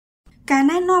ការ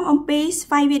ណែនាំអំពីស្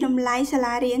វ័យវិតម្លៃសា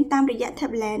លារៀនតាមរយៈ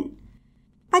Tablet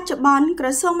បច្ចុប្បន្នក្រ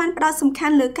សួងបានផ្ដោតសំខា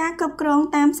ន់លើការគ្រប់គ្រង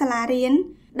តាមសាលារៀន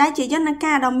ដែលជាយន្ត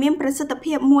ការដ៏មានប្រសិទ្ធ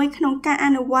ភាពមួយក្នុងការអ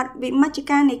នុវត្តវិមជ្ឈ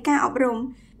ការនៃការអប់រំ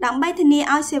ដើម្បីធានា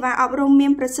ឲ្យសេវាអប់រំមា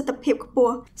នប្រសិទ្ធភាពខ្ព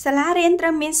ស់សាលារៀនត្រូ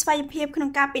វមានស្វ័យភាពក្នុង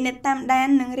ការពិនិត្យតាមដាន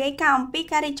និងរាយការណ៍អំពី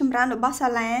ការរីកចម្រើនរបស់សា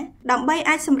លាដើម្បី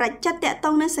អាចសម្រេចចិត្តទាក់ទ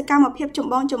ងនឹងសកម្មភាពច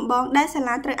ម្បងៗដែលសា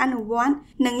លាត្រូវអនុវត្ត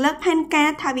និងលើកផែនការ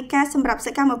ថវិកាសម្រាប់ស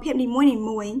កម្មភាពនី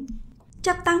មួយៗ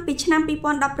ចាប់តាំងពីឆ្នាំ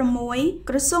2016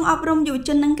ក្រសួងអប់រំយុវជ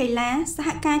ននិងកីឡាសហ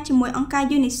ការជាមួយអង្គការ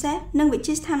UNICEF និងវិទ្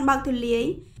យាស្ថានបើកទូលាយ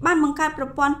បានបង្កើតប្រ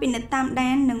ព័ន្ធពិនិត្យតាម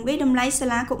ដាននិងវាយតម្លៃសា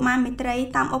លាកុមារមេត្រី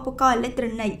តាមឧបករណ៍អេឡិចត្រូ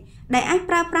និកដែលអាច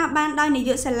ប្រើប្រាស់បានដោយនា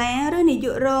យកសាលាឬនាយ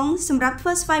ករងសម្រាប់ធ្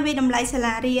វើស្វ័យវាយតម្លៃសា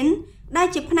លារៀនដែល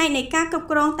ជាផ្នែកនៃការគ្រប់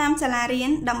គ្រងតាមសាលារៀន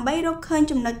ដើម្បីរកឃើញ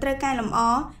ចំណុចត្រូវកែលម្អ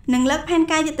និងលើកផែន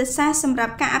ការយុទ្ធសាស្ត្រសម្រា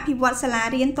ប់ការអភិវឌ្ឍសាលា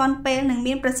រៀនទាន់ពេលនិង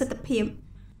មានប្រសិទ្ធភាព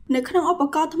នៅក្នុងឧប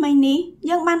ករណ៍ថ្មីនេះ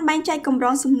យើងបានបែងចែកកម្រ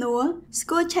ងសំណួរ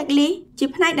School Checklist ជា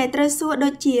ផ្នែកដែលត្រូវសួរដូ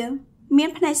ចជាមាន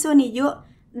ផ្នែកសួរនាយក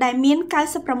ដែលមាន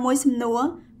96សំណួរ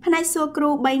ផ្នែកសួរគ្រូ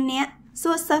3នាក់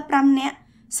សួរសិស្ស5នាក់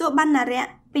សួរបណ្ណារក្ស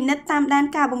ពិនិត្យតាមដាន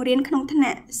ការបង្រៀនក្នុងថ្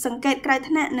នាក់សង្កេតក្រៅ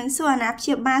ថ្នាក់និងសួរអាណាព្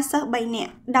យាបាលសិស្ស3នា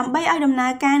ក់ដើម្បីឲ្យដំណើ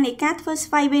រការនៃការធ្វើ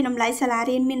ស្វ័យវាយតម្លៃសាលា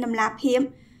រៀនមានតម្លាភាព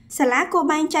សាលាគួរ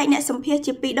បែងចែកអ្នកសម្ភាស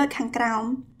ជាពីរដូចខាងក្រោម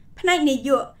ផ្នែកនា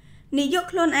យក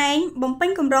ខ្លួនឯងបំពេញ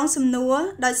កម្រងសំណួរ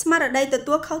ដោយស្មារតីទ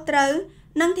ទួលខុសត្រូវ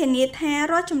និងធានាថា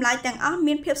រាល់ចម្លើយទាំងអស់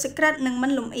មានភាពសុក្រឹតនិងមិ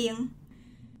នលំអៀង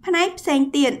ផ្នែកផ្សេង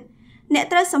ទៀតអ្នក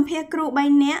ត្រូវសម្ភាសគ្រូ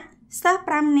3នាក់សិស្ស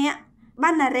5នាក់ប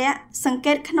ណ្ណារក្សសង្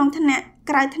កេតក្នុងថ្នាក់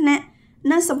ក្រៅថ្នាក់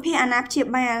និងសម្ភាសអាណាព្យា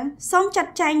បាលសូមចា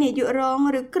ត់ចែងនាយករង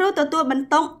ឬគ្រូទទួលបន្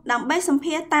ទុកដើម្បីសម្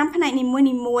ភាសតាមផ្នែកនី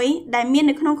មួយៗដែលមាន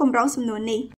នៅក្នុងកម្រងសំណួរ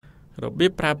នេះរបៀ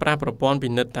បប្រើប្រាស់ប្រព័ន្ធពិ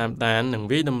និត្យតាមដាននិង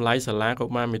វាយតម្លៃសាលាកុ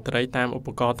មារមេត្រីតាមឧប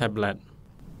ករណ៍ Tablet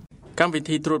កម្មវិ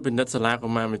ធីត្រួតពិនិត្យសាលាកុ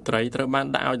មារមេត្រីត្រូវបាន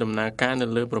ដាក់ឲ្យដំណើរការនៅ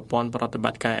លើប្រព័ន្ធប្រតិប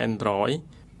ត្តិការ Android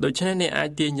ដូច្នេះអ្នកអាច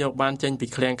ទាញយកបានចេញពី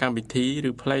ឃ្លាំងកម្មវិធី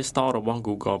ឬ Play Store របស់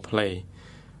Google Play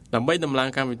ដើម្បីដំឡើង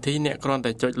កម្មវិធីអ្នកគ្រាន់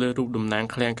តែចុចលើរូបតំណាង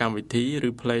ឃ្លាំងកម្មវិធីឬ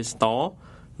Play Store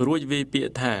រួចវាយពាក្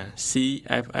យថា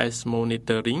CFS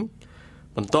Monitoring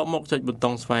បន្ទាប់មកចុចប៊ូតុ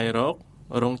ងស្វែងរក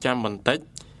រងចាំបន្តិច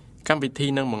កម្មវិធី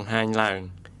នឹងបង្ហាញឡើង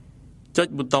ចុច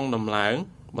ប៊ូតុងដំឡើង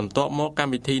បន្ទាប់មកកម្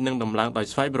មវិធីនឹងដំឡើងដោយ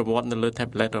ស្វ័យប្រវត្តិនៅលើ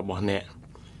tablet របស់អ្នក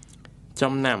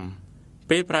ចំណាំ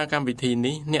ពេលប្រើកម្មវិធី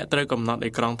នេះអ្នកត្រូវកំណត់អេ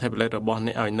ក្រង់ tablet របស់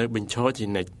អ្នកឲ្យនៅបញ្ឈរជា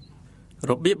និច្ច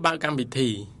របៀបបើកកម្មវិធី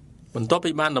បន្ទាប់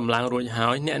ពីបានដំឡើងរួចហើ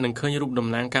យអ្នកនឹងឃើញរូបតំ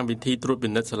ណាងកម្មវិធីត្រួតពិ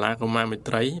និត្យសាលាកុមារមេ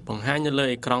ត្រីបង្ហាញនៅលើ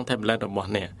អេក្រង់ tablet របស់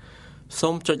អ្នកសូ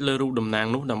មចុចលើរូបតំណាង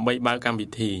នោះដើម្បីបើកកម្មវិ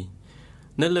ធី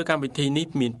នៅលើកម្មវិធីនេះ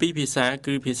មានពីរភាសា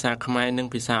គឺភាសាខ្មែរនិង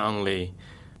ភាសាអង់គ្លេស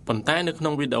ប៉ុន្តែនៅក្នុ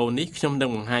ងវីដេអូនេះខ្ញុំនឹង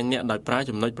បង្ហាញអ្នកដោយប្រើ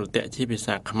ចំណុចប្រទាក់ជាភា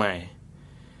សាខ្មែរ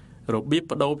របៀប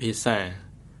បដូរភាសា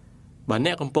បើអ្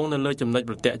នកកំពុងនៅលើចំណុច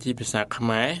ប្រទាក់ជាភាសាខ្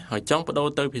មែរហើយចង់បដូរ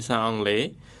ទៅភាសាអង់គ្លេស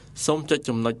សូមចុច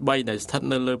ចំណុច3ដែលស្ថិត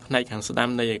នៅលើផ្នែកខាងស្ដាំ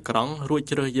នៃអេក្រង់រួច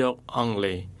ជ្រើសយកអង់គ្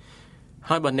លេស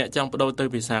ហើយបើអ្នកចង់បដូរទៅ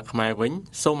ភាសាខ្មែរវិញ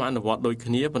សូមអនុវត្តដូច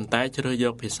គ្នាប៉ុន្តែជ្រើសយ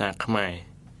កភាសាខ្មែរ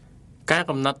ការ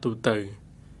កំណត់ទូទៅ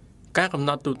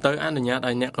អនុញ្ញាត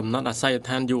ឲ្យអ្នកកំណត់អាសយដ្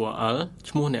ឋាន URL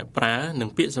ឈ្មោះអ្នកប្រើនិង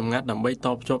ពាក្យសម្ងាត់ដើម្បីត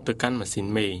ភ្ជាប់ទៅកាន់ម៉ាស៊ីន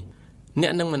មេអ្ន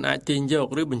កនឹងមិនអាចទាញយក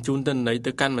ឬបញ្ជូនទិន្នន័យ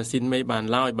ទៅកាន់ម៉ាស៊ីនមេបាន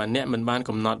ឡើយបើអ្នកមិនបាន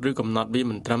កំណត់ឬកំណត់វា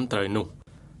មិនត្រឹមត្រូវនោះ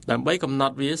ដើម្បីកំណ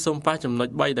ត់វាសូមប៉ះចំណុច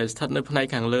3ដែលស្ថិតនៅផ្នែក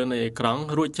ខាងលើនៃអេក្រង់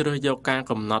រួចជ្រើសយកការ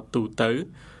កំណត់ទូទៅ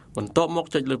បន្ទាប់មក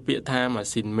ចុចលើពាក្យថាម៉ា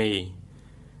ស៊ីនមេ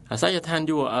អាសយដ្ឋាន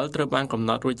URL ត្រូវបានកំ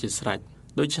ណត់រួចជាស្រេច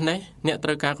ដូច្នេះអ្នកត្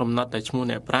រូវការកំណត់តែឈ្មោះ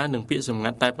អ្នកប្រើនិងពាក្យសម្ងា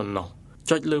ត់តែប៉ុណ្ណោះ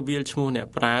ចុចលើវាលឈ្មោះអ្នក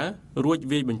ប្រើរួច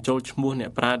វាយបញ្ចូលឈ្មោះអ្នក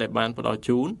ប្រើដែលបានផ្ដល់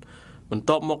ជូនបន្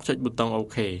ទាប់មកចុចប៊ូតុងអូ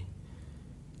ខេ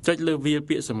ចុចលើវាល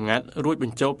ពាក្យសម្ងាត់រួចប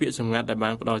ញ្ចូលពាក្យសម្ងាត់ដែលបា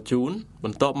នផ្ដល់ជូនប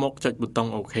ន្ទាប់មកចុចប៊ូតុង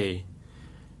អូខេ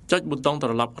ចុចប៊ូតុងត្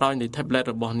រឡប់ក្រោយនៃ tablet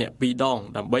របស់អ្នក2ដង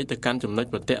ដើម្បីទៅកាន់ចំណុច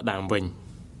ប្រទាក់ដើមវិញ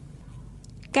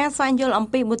ការស្វែងយល់អំ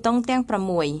ពីប៊ូតុងទាំង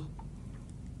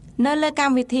6នៅលើក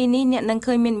ម្មវិធីនេះអ្នកនឹង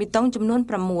ឃើញមានប៊ូតុងចំនួន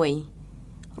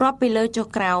6រាប់ពីលើចុះ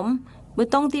ក្រោមប៊ូ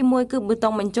តុងទី1គឺប៊ូតុ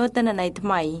ងបញ្ចូលទិន្នន័យថ្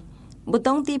មីប៊ូ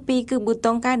តុងទី2គឺប៊ូ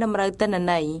តុងកែតម្រូវទិន្ន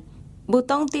ន័យប៊ូ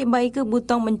តុងទី3គឺប៊ូ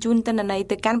តុងបញ្ជូនទិន្នន័យ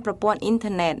ទៅកាន់ប្រព័ន្ធអ៊ីន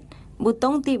ធឺណិតប៊ូតុ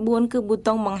ងទី4គឺប៊ូ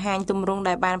តុងបង្ហាញទម្រង់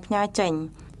ដែលបានផ្ញើចេញ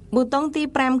ប៊ូតុងទី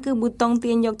5គឺប៊ូតុង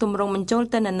ទាញយកទម្រង់បញ្ចូល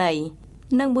ទិន្នន័យ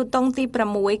និងប៊ូតុងទី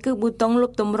6គឺប៊ូតុងលុ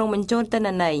បទម្រង់បញ្ចូលទិន្ន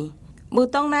ន័យប៊ូ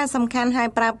តុងដែលសំខាន់ហើយ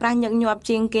ប្រើប្រាស់ញឹកញាប់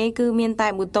ជាងគេគឺមានតែ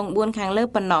ប៊ូតុង4ខាងលើ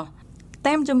ប៉ុណ្ណោះ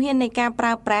តាមជំហាននៃការប្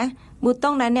រើប្រាស់ប៊ូតុ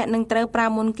ងដែលអ្នកនឹងត្រូវប្រើ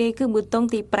មុនគេគឺប៊ូតុង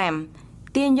ទី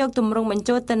5ទាញយកទម្រង់បញ្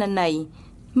ចូលទិន្នន័យ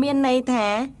មានន័យថា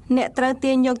អ្នកត្រូវ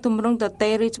ទាញយកទម្រង់ទទេ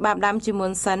ឬច្បាប់ដើមជាមុ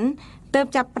នសិនទើប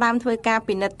ចាប់ផ្ដើមធ្វើការ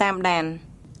ពិនិត្យតាមដាន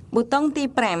ប៊ូតុងទី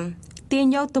5ទាញ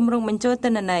យកទម្រង់បញ្ចូលទិ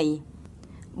ន្នន័យ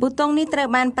ប៊ូតុងនេះត្រូវ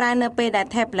បានប្រើនៅពេលដែល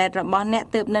tablet របស់អ្នក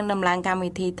ទើបនឹងដំឡើងកម្ម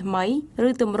វិធីថ្មីឬ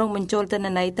ទម្រង់បញ្ចូលទិន្ន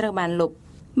ន័យត្រូវបានលុប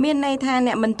មានន័យថា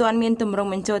អ្នកមិនទាន់មានទម្រង់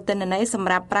បញ្ចូលទិន្នន័យសម្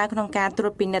រាប់ប្រើក្នុងការត្រួ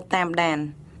តពិនិត្យតាមដាន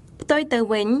ផ្ទុយទៅ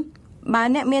វិញបើ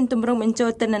អ្នកមានទម្រង់បញ្ចូល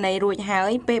ទិន្នន័យរួចហើ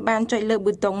យពេលបានចុចលើ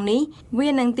ប៊ូតុងនេះវា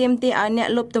នឹងទាមទារឲ្យអ្នក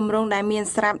លុបទម្រង់ដែលមាន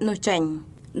ស្រាប់នោះចេញ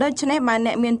ដូច្នេះបើ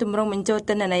អ្នកមានទម្រង់បញ្ចូល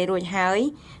ទិន្នន័យរួចហើយ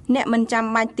អ្នកមិនចាំ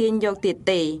បាច់ទាញយកទៀត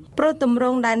ទេព្រោះទម្រ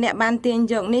ង់ដែលអ្នកបានទាញ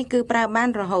យកនេះគឺប្រើបាន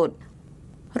រហូត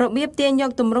របៀបទាញយ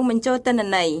កទម្រង់បញ្ចូលទិន្ន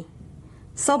ន័យ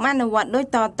សូមអនុវត្តដូច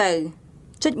តទៅ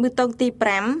ចុចប៊ូតុងទី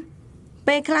5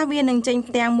ពេលខ្លះវានឹងចេញ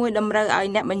ផ្ទាំងមួយតម្រូវឲ្យ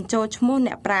អ្នកបញ្ចូលឈ្មោះ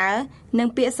អ្នកប្រើនិង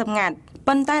ពាក្យសម្ងាត់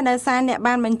ប៉ុន្តែដោយសារអ្នក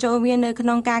បានបញ្ចូលវានៅក្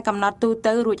នុងការកំណត់ទូ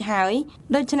ទៅរួចហើយ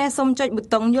ដូច្នេះសូមចុចប៊ូ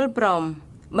តុងយល់ព្រម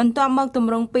បន្ទាប់មកទ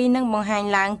ម្រង់2នឹងបង្ហាញ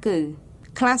ឡើងគឺ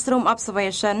Classroom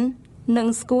Observation និង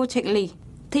School Checklist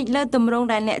ធីកលើទម្រង់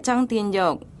ដែលអ្នកចង់ទាញយ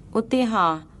កឧទាហ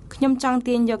រណ៍ខ្ញុំចង់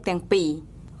ទាញយកទាំងពីរ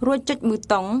រួចចុចប៊ូ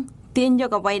តុងទាញយក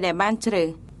អ្វីដែលបានជ្រើស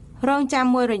រងចាំ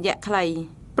មួយរយៈខ្លី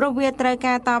ព្រោះវាត្រូវ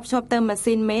ការតភ្ជាប់ទៅម៉ា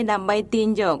ស៊ីនមេដើម្បីទាញ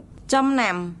យកចំ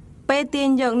ណាំពេលទាញ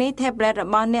យកនេះ tablet រ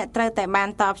បស់អ្នកត្រូវតែបាន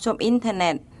តភ្ជាប់អ៊ីនធឺ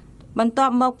ណិតបន្ទា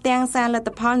ប់មកផ្ទាំងសារលទ្ធ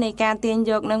ផលនៃការទាញ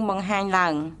យកនឹងបង្ហាញឡើ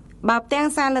ងបើផ្ទាំង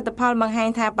សារលទ្ធផលបង្ហាញ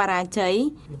ថាបរាជ័យ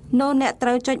នោះអ្នកត្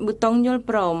រូវចុចប៊ូតុងយល់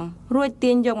ព្រមរួច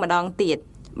ទាញយកម្ដងទៀត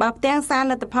បើផ្ទាំងសារ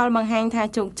លទ្ធផលបង្ហាញថា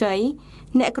ជោគជ័យ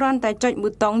អ្នកគ្រាន់តែចុចប៊ូ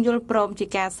តុងយល់ព្រមជា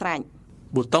ការស្រេច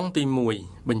ប៊ូតុងទី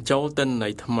1បញ្ចូលទិន្នន័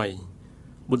យថ្មី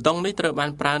ប៊ូតុងនេះត្រូវបា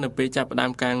នប្រើនៅពេលចាប់ផ្ដើ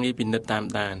មការងារពិនិត្យតាម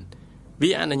ដាន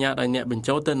វាអនុញ្ញាតឲ្យអ្នកបញ្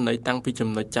ចូលទិន្នន័យតាំងពីចំ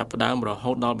ណុចចាប់ផ្ដើមរ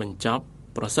ហូតដល់បញ្ចប់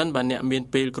ប្រសិនបើអ្នកមាន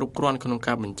ពេលគ្រប់គ្រាន់ក្នុង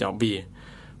ការបញ្ចប់វា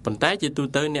ប៉ុន្តែជាទូ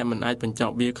ទៅអ្នកមិនអាចបញ្ច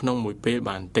ប់វាក្នុងមួយពេល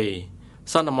បានទេ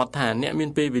សន្មតថាអ្នកមាន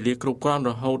ពេលវេលាគ្រប់គ្រាន់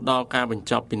រហូតដល់ការបញ្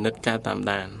ចប់ពិនិត្យការតាម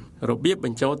ដានរបៀបប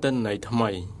ញ្ចូលទិន្នន័យថ្មី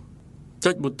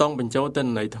ចុចប៊ូតុងបញ្ចូលទិន្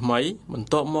នន័យថ្មីបន្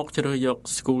ទាប់មកជ្រើសយក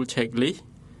School Checklist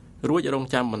រួចរង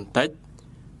ចាំបន្តិច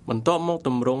បន្ទាប់មកទ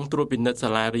ម្រង់ត្រួតពិនិត្យសា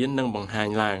លារៀននឹងបង្ហាញ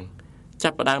ឡើងចា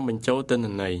ប់ផ្ដើមបញ្ចូលទិន្ន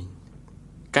ន័យ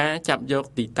ការចាប់យក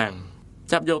ទីតាំង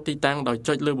ចាប់យកទីតាំងដោយ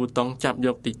ចុចលើប៊ូតុងចាប់យ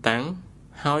កទីតាំង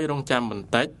ហើយរងចាំបន្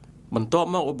តិចបន្ទាប់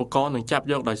មកឧបករណ៍នឹងចាប់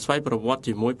យកដោយស្វ័យប្រវត្តិ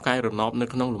ជាមួយផ្កាយរណបនៅ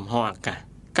ក្នុងលំហអាកាស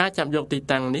ការចាប់យកទី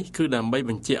តាំងនេះគឺដើម្បី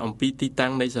បញ្ជាក់អំពីទីតាំ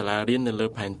ងនៃសាលារៀននៅលើ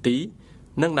ផែនទី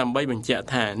និងដើម្បីបញ្ជាក់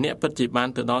ថាអ្នកពិតជាបាន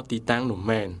ទៅដល់ទីតាំងនោះ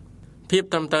មែនភាព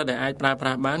ត្រឹមត្រូវដែលអាចប្រើប្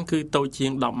រាស់បានគឺតូចជា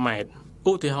ង10ម៉ែត្រ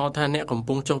ឧទាហរណ៍ថាអ្នកកំ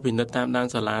ពុងចុះពិនិត្យតាមដាន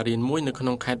សាលារៀនមួយនៅក្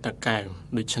នុងខេត្តតាកែវ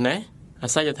ដូច្នេះអា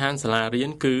សយដ្ឋានសាលារៀ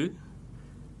នគឺ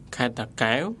ខេត្តតា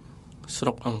កែវស្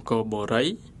រុកអង្គរបូរី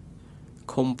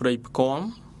ឃុំព្រៃផ្គាំ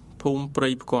ភូមិព្រៃ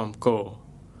ផ្គាំក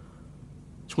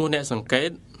ឈ្មោះអ្នកសង្កេត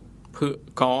ភឿ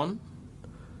កន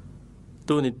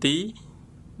ទូនីតិ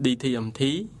DTMT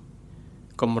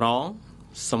កំរង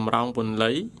សំរោងពន្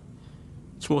លៃ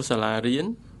ឈ្មោះសាលារៀន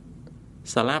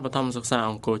សាលាបឋមសិក្សា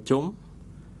អង្គរជុំ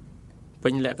ពេ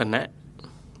ញលក្ខណៈ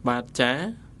បាតចា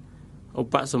ឧ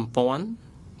បសម្ព័ន្ធ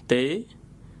ទេ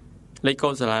លេខកូ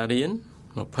ដសាលារៀន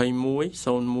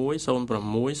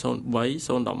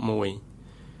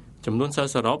2101060311ចំនួនសិស្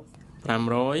សសរុប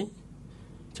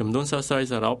500ចំនួនសិស្សស្រី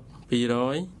សរុប200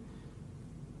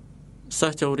សិ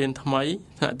ស្សចូលរៀនថ្មី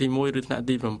ថ្នាក់ទី1ឬថ្នាក់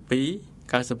ទី7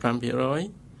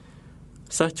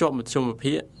 95% សិស្សជាប់មធ្យម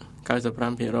ភាគ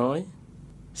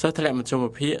 95% សិស្សធ្លាក់មធ្យម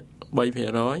ភាគ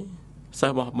 3% សិ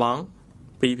ស្សបោះបង់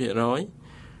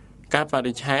 2% ការប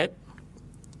រិច្ឆេទ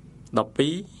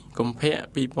12 កុម្ភៈ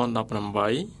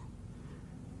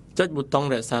 2018 ចុចប៊ូតុង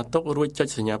រក្សាទុករួចចុច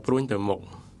សញ្ញាព្រួញទៅមុខ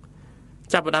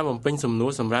ចាប់ផ្ដើមបំពេញសំណួ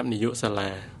រសម្រាប់នាយកសា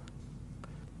លា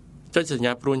ចុចសញ្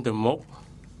ញាព្រួញទៅមុខ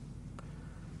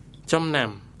ចំណាំ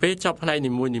ពេលចប់ផ្នែក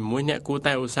នីមួយៗអ្នកគួរ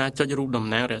តែឧស្សាហ៍ចុចរូបតំ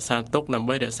ណាងរក្សាទុកដើម្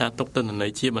បីរក្សាទុកទិន្នន័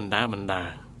យជាបណ្ដា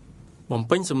បំ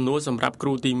ពេញសំណួរសម្រាប់គ្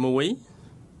រូទី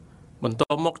1បន្ទា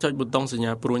ប់មកចុចប៊ូតុងសញ្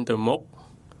ញាព្រួញទៅមុខ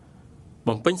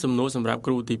បំពេញសំណួរសម្រាប់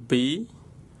គ្រូទី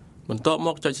2បន្ទាប់ម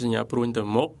កចុចសញ្ញាព្រួញទៅ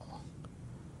មុខ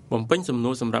បំពេញសំណួ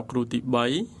រសម្រាប់គ្រូទី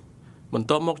3បន្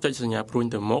ទាប់មកចុចសញ្ញាព្រួញ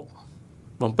ទៅមុខ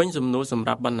បំពេញសំណួរសម្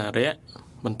រាប់បណ្ណារៈ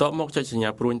បន្ទាប់មកចុចសញ្ញា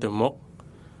ព្រួញទៅមុខ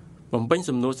បំពេញ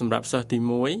សំណួរសម្រាប់សិស្សទី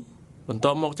1បន្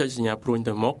ទាប់មកចុចសញ្ញាព្រួញ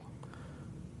ទៅមុខ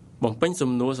បំពេញ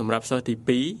សំណួរសម្រាប់សិស្សទី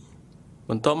2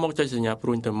បន្ទាប់មកចុចសញ្ញាព្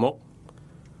រួញទៅមុខ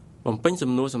បំពេញ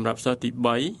សំណួរសម្រាប់សិស្សទី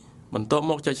3បន្ទាប់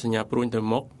មកចុចសញ្ញាព្រួញទៅ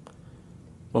មុខ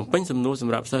បំពេញសំណួរស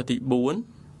ម្រាប់សិស្សទី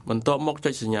4បន្ទាប់មក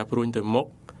ចុចសញ្ញាព្រួញទៅមុខ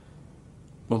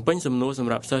បំពេញសំណួរស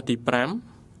ម្រាប់សិស្សទី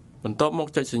5បន្ទាប់មក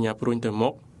ចុចសញ្ញាព្រួញទៅមុ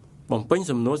ខបំពេញ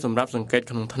សំណួរសម្រាប់សង្កេត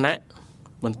ក្នុងថ្នាក់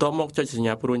បន្ទាប់មកចុចសញ្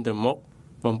ញាព្រួញទៅមុខ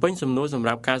បំពេញសំណួរសម្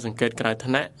រាប់ការសង្កេតក្រៅ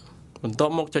ថ្នាក់បន្ទា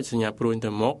ប់មកចុចសញ្ញាព្រួញទៅ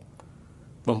មុខ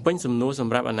បំពេញសំណួរស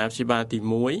ម្រាប់អាណាព្យាបាលទី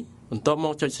1បន្ទាប់ម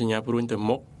កចុចសញ្ញាព្រួញទៅ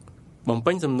មុខបំ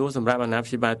ពេញសំណួរសម្រាប់អាណា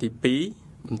ព្យាបាលទី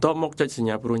2បន្ទាប់មកចុចសញ្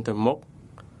ញាព្រួញទៅមុខ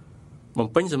បំ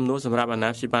ពេញសំណួរសម្រាប់អាណា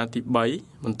ព្យាបាលទី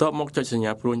3បន្ទាប់មកចុចសញ្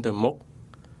ញាព្រួយទៅមុខ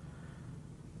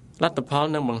លទ្ធផល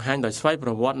នឹងបង្ហាញដោយស្វ័យប្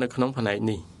រវត្តិនៅក្នុងផ្នែក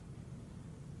នេះ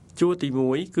ជួរទី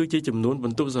1គឺជាចំនួនពិ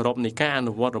ន្ទុសរុបនៃការអ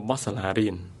នុវត្តរបស់សាលារៀ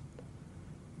ន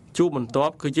ជួរបន្ទា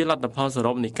ប់គឺជាលទ្ធផលស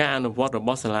រុបនៃការអនុវត្តរប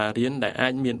ស់សាលារៀនដែលអា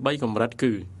ចមាន3កម្រិត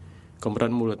គឺកម្រិត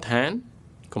មូលដ្ឋាន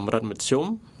កម្រិតមធ្យម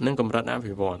និងកម្រិតអ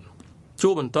ភិវឌ្ឍជួ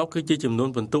របន្ទាប់គឺជាចំនួន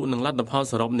ពិន្ទុនិងលទ្ធផល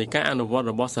សរុបនៃការអនុវត្ត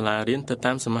របស់សាលារៀនទៅ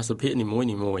តាមសមាសភាគនីមួ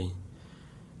យៗ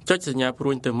ចុចសញ្ញាព្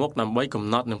រួយទៅមុខដើម្បីកំ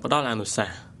ណត់និងផ្ដល់អនុសាស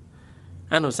ន៍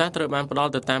អនុសាសន៍ត្រូវបានផ្ដ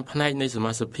ល់ទៅតាមផ្នែកនៃស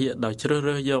មាសភាគដោយជ្រើស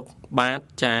រើសយកបាត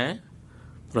ចា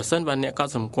ប្រសិនបើអ្នកក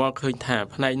ត់សម្គាល់ឃើញថា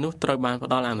ផ្នែកនោះត្រូវបានផ្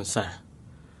ដល់អនុសាសន៍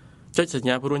ចុចសញ្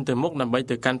ញាព្រួយទៅមុខដើម្បី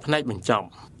ទៅកាន់ផ្នែកបញ្ចប់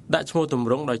ដាក់ឈ្មោះទម្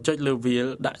រង់ដោយចុចលើវាល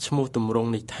ដាក់ឈ្មោះទម្រង់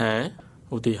នេះថា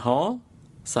ឧទាហរណ៍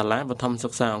សាលាបឋមសិ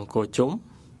ក្សាអង្គរជុំ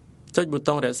ចុចប៊ូ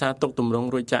តុងរក្សាទុកទម្រង់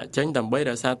រួចចាក់ចេញដើម្បី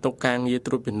រក្សាទុកការងារ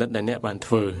ត្រួតពិនិត្យដែលអ្នកបាន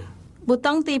ធ្វើប៊ូ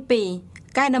តុងទី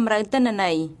2កែតម្រូវទិន្នន័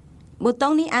យប៊ូតុ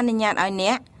ងនេះអនុញ្ញាតឲ្យអ្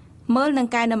នកមើលនិង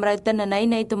កែតម្រូវទិន្នន័យ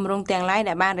នៃទម្រង់ទាំងឡាយ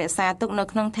ដែលបានរក្សាទុកនៅ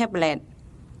ក្នុង tablet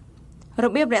រ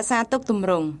បៀបរក្សាទុកទម្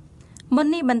រង់មុន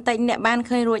នេះបន្តិចអ្នកបាន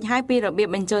ឃើញរួចហើយពីរបៀប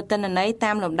បញ្ចូលទិន្នន័យ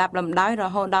តាមលំដាប់លំដោយរ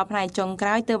ហូតដល់ផ្នែកចុងក្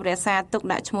រោយទើបរក្សាទុក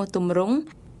ដាក់ឈ្មោះទម្រង់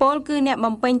ពោលគឺអ្នក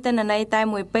បំពេញទិន្នន័យតែ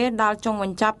មួយពេលដល់ចុងប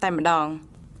ញ្ចប់តែម្ដ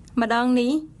ង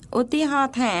នេះឧទាហរ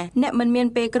ណ៍ថាអ្នកមិនមាន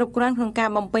ពេលគ្រប់គ្រាន់ក្នុងការ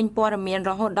បំពេញព័ត៌មាន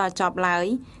រហូតដល់ចប់ឡើយ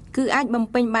គឺអាចបំ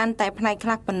ពេញបានតែផ្នែកខ្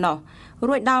លះប៉ុណ្ណោះ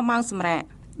រួចដល់ម៉ោងសម្រាក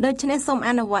ដូច្នេះសូមអ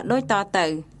នុវត្តដូចតទៅ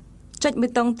ចុចប៊ូ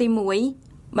តុងទី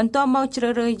1បន្ទាប់មកជ្រើ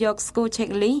សរើសយក School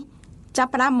Checklist ចា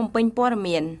ប់ផ្ដើមបំពេញព័ត៌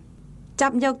មានចា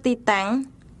ប់យកទីតាំង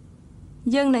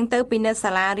យើងនឹងទៅពិនិត្យ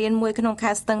សាលារៀនមួយក្នុង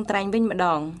ខេត្តស្ទឹងត្រែងវិញម្ដ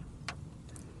ង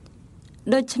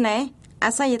ដូច្នេះ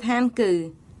អាសយដ្ឋានគឺ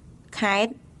ខេត្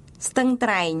តស្ទឹងត្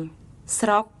រែងស្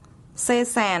រុកសេ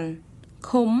សាន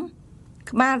ឃុំ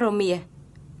ក្បាលរមៀស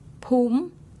ភូមិ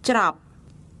ច្រប់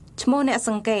ឈ្មោះអ្នកស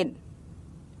ង្កេត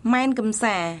ម៉ែនកំ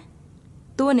សា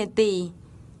តួនាទី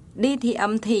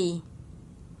DTMT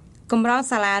កម្រ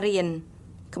សាលារៀន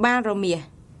ក្បាលរមៀស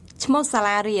ឈ្មោះសា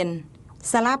លារៀន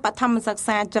សាលាបឋមសិក្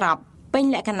សាច្រប់ពេញ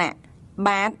លក្ខណៈ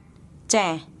បាទចា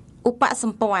ស់ឧបស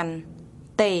ម្ព័ន្ធ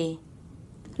ទេ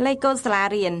លេខកូដសាលា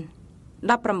រៀន19 01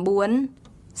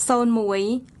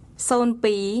 02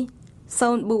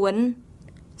 04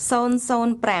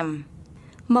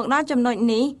 005មកដល់ចំណុច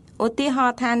នេះឧទាហរ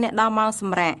ណ៍ថាអ្នកដល់ម៉ោងស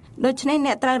ម្រាកដូច្នេះអ្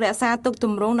នកត្រូវរក្សាទុកទ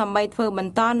ម្រង់ដើម្បីធ្វើប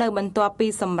ន្តនៅបន្ទាប់ពី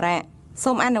សម្រាក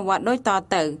សូមអនុវត្តដូចត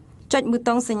ទៅចុចប៊ូ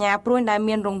តុងសញ្ញាព្រួយដែល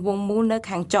មានរង្វង់មូលនៅ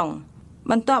ខាងចុង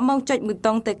បន្ទាប់មកចុចប៊ូ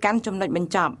តុងទៅកាន់ចំណុចប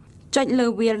ញ្ចប់ចុចលើ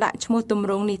វាលដាក់ឈ្មោះទម្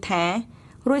រង់នេះថា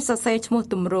រួចសរសេរឈ្មោះ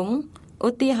ទម្រង់ឧ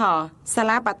ទាហរណ៍សា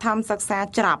លាបឋមសិក្សា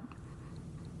ច្រប់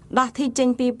ដោះធីចេញ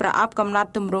ពីប្រអប់កំណត់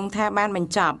ទម្រង់ថាបានប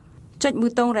ញ្ចប់ចុចប៊ូ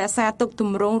តុងរក្សាទុកទ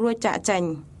ម្រង់រួចចាក់ចេញ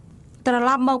ត្រឡ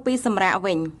ប់មកពីសម្រាក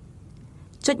វិញ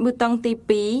ចុចប៊ូតុងទី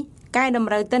2កែត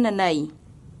ម្រូវទិន្នន័យ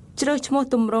ជ្រើសឈ្មោះ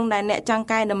ទម្រង់ដែលអ្នកចង់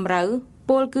កែតម្រូវ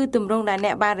ពោលគឺទម្រង់ដែលអ្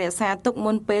នកបានរក្សាទុក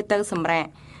មុនពេលទៅសម្រាក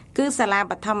គឺសាលា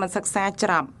បឋមសិក្សាច្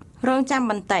រប់រងចាំ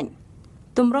បន្តិច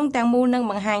ទម្រង់ទាំងមូលនឹង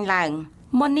បង្ហាញឡើង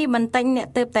មុននេះបន្តិចអ្នក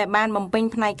ទើបតែបានបំពេញ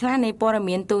ផ្នែកខ្លះនៃព័ត៌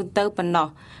មានទូទៅប៉ុណ្ណោះ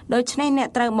ដូច្នេះអ្នក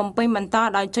ត្រូវបំពេញបន្ត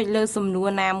ដោយចុចលើសំណួរ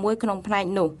ណាមួយក្នុងផ្នែក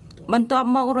នោះបន្ទាប់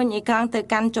មករុញអេក្រង់ទៅ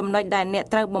កាន់ចំណុចដែលអ្នក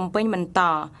ត្រូវបំពេញបន្ត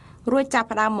រួចចាប់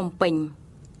ផ្ដើមបំពេញ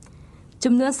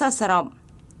ចំនួនសិស្សសរុប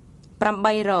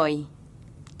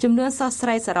800ចំនួនសិស្សស្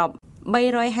រីសរុប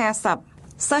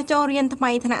350សិស្សចូលរៀនថ្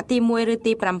មីថ្នាក់ទី1ឬ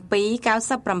ទី7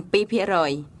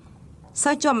 97%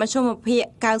សិស្សជាប់មធ្យមភាគ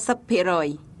 90%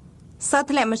 សិស្ស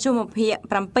ធ្លាក់មធ្យមភាគ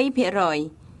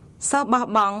 7% សិស្សបោះ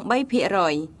បង់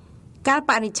 3% កាល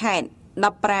បរិច្ឆេទ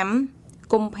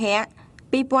15 កុម្ភៈ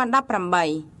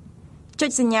 2018ចុ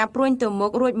ចសញ្ញាព្រួយទៅមុ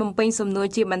ខរួចបំពេញសំណួរ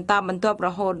ជាបន្តបន្ទាប់រ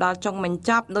ហូតដល់ចុងបញ្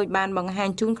ចប់ដោយបានបង្ហាញ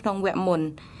ជូនក្នុងវគ្គមុន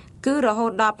គឺរហូ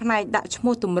តដល់ផ្នែកដាក់ឈ្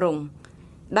មោះទម្រង់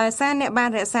ដោយសារអ្នកបាន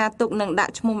រក្សាទុកនិងដា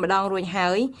ក់ឈ្មោះម្ដងរួចហើ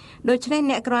យដូច្នេះ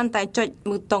អ្នកគ្រាន់តែចុច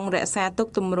ប៊ូតុងរក្សាទុក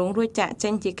ទម្រង់រួចចាក់ចេ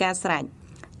ញជាការស្រេច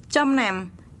ចំណាំ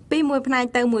ពីមួយផ្នែក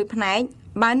ទៅមួយផ្នែក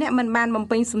បើអ្នកមិនបានបំ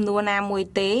ពេញសំណួរណាមួយ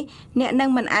ទេអ្នកនឹង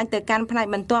មិនអាចទៅកាន់ផ្នែក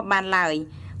បន្ទាប់បានឡើយ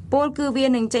ពោលគឺវា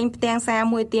នឹងចេញផ្ទាំងសារ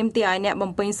មួយទាមទារឲ្យអ្នក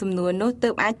បំពេញសំណួរនោះទើ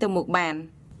បអាចទៅមុខបាន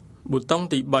ប៊ូតុង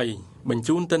ទី3បញ្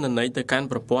ជូនទិន្នន័យទៅកាន់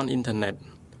ប្រព័ន្ធអ៊ីនធឺណិត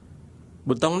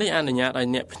ប៊ូតុងនេះអនុញ្ញាតឲ្យ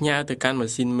អ្នកផ្ញើទៅកាន់ម៉ា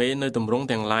ស៊ីនមេនៅទម្រង់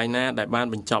ទាំងឡាយណាដែលបាន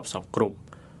បញ្ចប់សពគ្រប់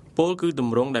ពោលគឺទ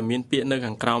ម្រង់ដែលមានពាក្យនៅ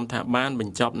ខាងក្រោមថាបានប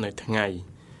ញ្ចប់នៅថ្ងៃ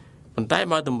ប៉ុន្តែ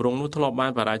បើទម្រង់នោះធ្លាប់បា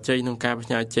នបរាជ័យក្នុងការផ្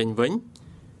ញើចេញវិញ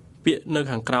ពាក្យនៅ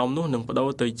ខាងក្រោមនោះនឹងបដូរ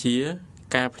ទៅជា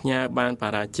ការផ្ញើបានប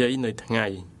រាជ័យនៅថ្ងៃ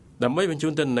ដើម្បីបញ្ជូ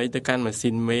នទិន្នន័យទៅកាន់ម៉ាស៊ី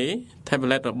នមេ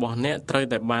tablet របស់អ្នកត្រូវ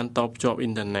តែបានតភ្ជាប់អ៊ី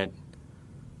នធឺណិត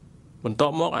បន្ទា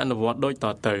ប់មកអនុវត្តដូចត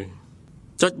ទៅ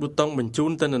ចុចប៊ូតុងបញ្ជូ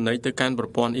នទិន្នន័យទៅកាន់ប្រ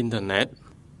ព័ន្ធអ៊ីនធឺណិត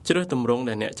ជ្រើសទម្រង់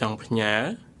ដែលអ្នកចង់ផ្ញើ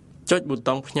ចុចប៊ូ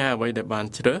តុងផ្ញើអ្វីដែលបាន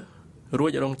ជ្រើសរួ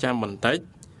ចរងចាំបន្តិច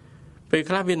ពេល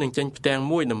ខ្លះវានឹងចេញផ្ទាំង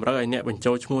មួយតម្រូវឲ្យអ្នកបញ្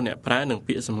ចូលឈ្មោះអ្នកប្រើនិង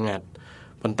ពាក្យសម្ងាត់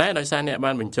ប៉ុន្តែដោយសារអ្នក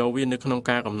បានបញ្ចូលវានៅក្នុង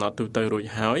ការកំណត់ទូទៅរួច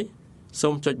ហើយសូ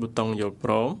មចុចប៊ូតុងយល់ព្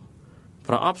រម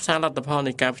ប្រអប់សារលទ្ធផល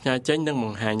នៃការផ្ញើចេញនឹងប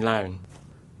ង្ហាញឡើង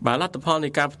បើលទ្ធផលនៃ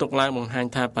ការផ្ទុកឡើងបង្ហាញ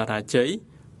ថាបរាជ័យ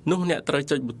នោះអ្នកត្រូវ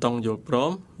ចុចប៊ូតុងយល់ព្រ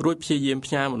មរួចព្យាយាម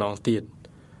ផ្ញើម្ដងទៀត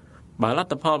បើលទ្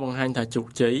ធផលបង្ហាញថាជោគ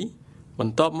ជ័យប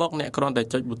ន្ទាប់មកអ្នកគ្រាន់តែ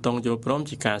ចុចប៊ូតុងយល់ព្រម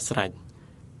ជាការស្រេច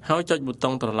ហើយចុចប៊ូតុ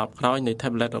ងត្រឡប់ក្រោយនៃ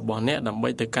tablet របស់អ្នកដើម្បី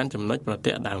ទៅកាន់ចំណុចប្រ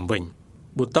ទាក់ដើមវិញ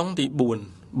ប៊ូតុងទី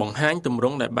4បង្ហាញទម្រ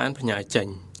ង់ដែលបានផ្ញើចេញ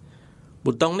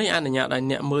ប៊ូតុងនេះអនុញ្ញាតឲ្យ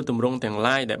អ្នកមើលទម្រង់ទាំង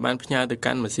lain ដែលបានផ្ញើទៅ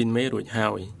កាន់ម៉ាស៊ីនមេរួចហើ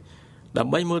យដើ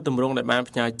ម្បីមើលទម្រង់ដែលបាន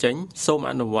ផ្ញើចេញសូម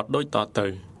អនុវត្តដូចតទៅ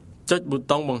ចុចប៊ូ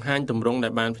តុងបង្ហាញទម្រង់ដែ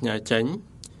លបានផ្ញើចេញ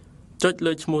ចុច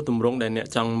លើឈ្មោះទម្រង់ដែលអ្នក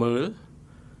ចង់មើល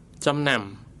ចំណាំ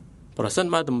ប្រសិន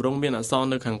បើទម្រង់មានអក្សរ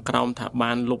នៅខាងក្រោមថា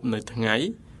បានលុបនៅថ្ងៃ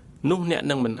នោះអ្នក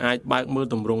នឹងមិនអាចបើកមើល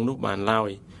ទម្រង់នោះបានឡើយ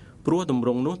ព្រោះទម្រ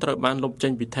ង់នោះត្រូវបានលុបចេ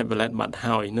ញពី tablet បាត់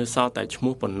ហើយនៅសល់តែឈ្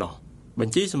មោះប៉ុណ្ណោះប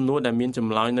ញ្ជីសំណួរដែលមានច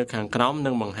ម្លើយនៅខាងក្រោមនឹ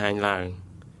ងបង្ហាញឡើង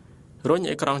រុញ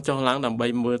អេក្រង់ចុះឡើងដើម្បី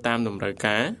មើលតាមតម្រូវ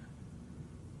ការ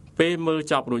ពេលមើល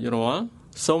ចប់រួចរាល់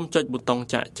សូមចុចប៊ូតុង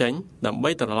ចាក់ចេញដើម្បី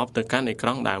ត្រឡប់ទៅកាន់អេក្រ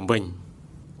ង់ដើមវិញ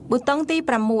ប៊ូតុងទី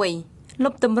6លុ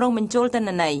បទម្រង់បញ្ចូលទិន្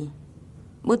នន័យ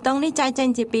ប៊ូតុងនេះចែកចេញ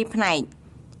ជាពីរផ្នែ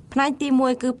កទី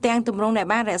1គឺផ្ទាំងទម្រង់ដែល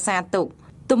បានរក្សាទុក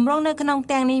ទម្រង់នៅក្នុងផ្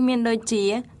ទាំងនេះមានដូចជា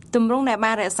ទម្រង់ដែល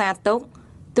បានរក្សាទុក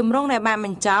ទម្រង់ដែលបានប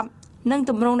ញ្ចប់និង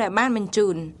ទម្រង់ដែលបានបញ្ជូ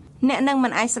នអ្នកនឹងមិ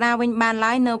នអាចស្ដារវិញបាន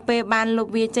ឡើយនៅពេលបានលុប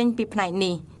វាចេញពីផ្នែក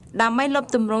នេះដើម្បីលុប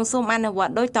ទម្រង់សូមអនុវត្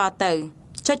តដូចតទៅ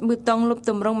ចុចប៊ូតុងលុប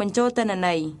ទម្រង់បញ្ចូលទិន្ន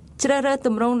ន័យជ្រើសរើសទ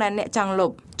ម្រង់ដែលអ្នកចង់លុ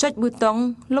បចុចប៊ូតុង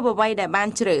លុបអ្វីដែលបាន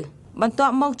ជ្រើសបន្ទា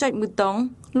ប់មកចុចប៊ូតុង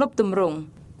លុបទម្រង់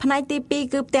ផ្នែកទី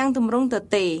2គឺផ្ទាំងទម្រង់ទ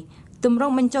ទេទម្រ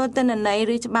ង់បញ្ចូលទិន្នន័យ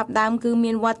ឬច្បាប់ដើមគឺ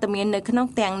មានវត្តមាននៅក្នុង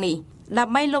ផ្ទាំងនេះដើ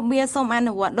ម្បីលុបវាសូមអ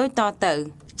នុវត្តដូចតទៅ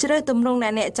ជ្រើសទម្រង់ដែ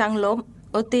លអ្នកចង់លុប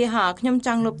ឧទាហរណ៍ខ្ញុំច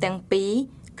ង់លុបទាំងពីរ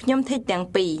ខ្ញុំthíchទាំង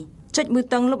ពីរចុចប៊ូ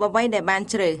តុងលុបអ្វីដែលបាន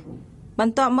ជ្រើសប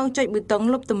ន្ទាប់មកចុចប៊ូតុង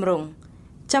លុបទម្រង់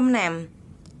ចំណាំ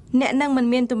អ្នកនឹងមិន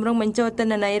មានទម្រង់បញ្ចូលទិ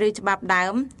ន្នន័យឬច្បាប់ដើ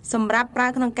មសម្រាប់ប្រើ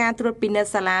ក្នុងការត្រួតពិនិត្យ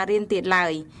សាលារៀនទៀតឡើ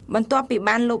យបន្ទាប់ពី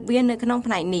បានលុបវានៅក្នុង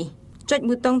ផ្នែកនេះចុច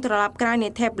ប៊ូតុងត្រឡប់ក្រោយនៃ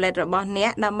tablet របស់អ្ន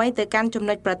កដើម្បីទៅកាន់ចំ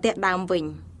ណុចប្រទាក់ដើមវិញ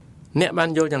អ្នកបាន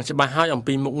យល់យ៉ាងច្បាស់ហើយអំ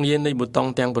ពីមុខងារនៃប៊ូតុង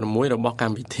ទាំង6របស់ក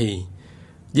ម្មវិធី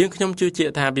យើងខ្ញុំជឿជា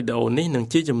ក់ថាវីដេអូនេះនឹង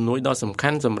ជាជំនួយដ៏សំខា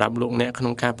ន់សម្រាប់លោកអ្នកក្នុ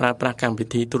ងការប្រើប្រាស់កម្មវិ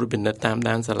ធីត្រួតពិនិត្យតាម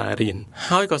ដានសាលារៀន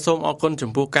ហើយក៏សូមអរគុណ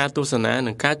ចំពោះការទស្សនា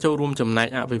និងការចូលរួមចំណែក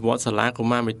អភិវឌ្ឍសាលាកុ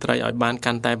មារមេត្រីឲ្យបាន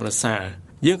កាន់តែប្រសើរ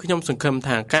យើងខ្ញុំសង្ឃឹម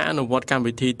ថាការអនុវត្តកម្ម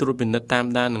វិធីត្រួតពិនិត្យតាម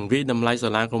ដាននិងវិយតម្លៃសា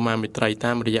លាកុមារមេត្រី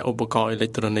តាមរយៈឧបករណ៍អេឡិច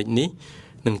ត្រូនិកនេះ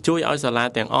នឹងជួយឲ្យសាលា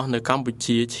ទាំងអស់នៅកម្ពុ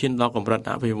ជាឈានដល់កម្រិត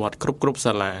អភិវឌ្ឍគ្រប់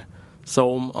សាលាសូ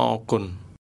មអរគុណ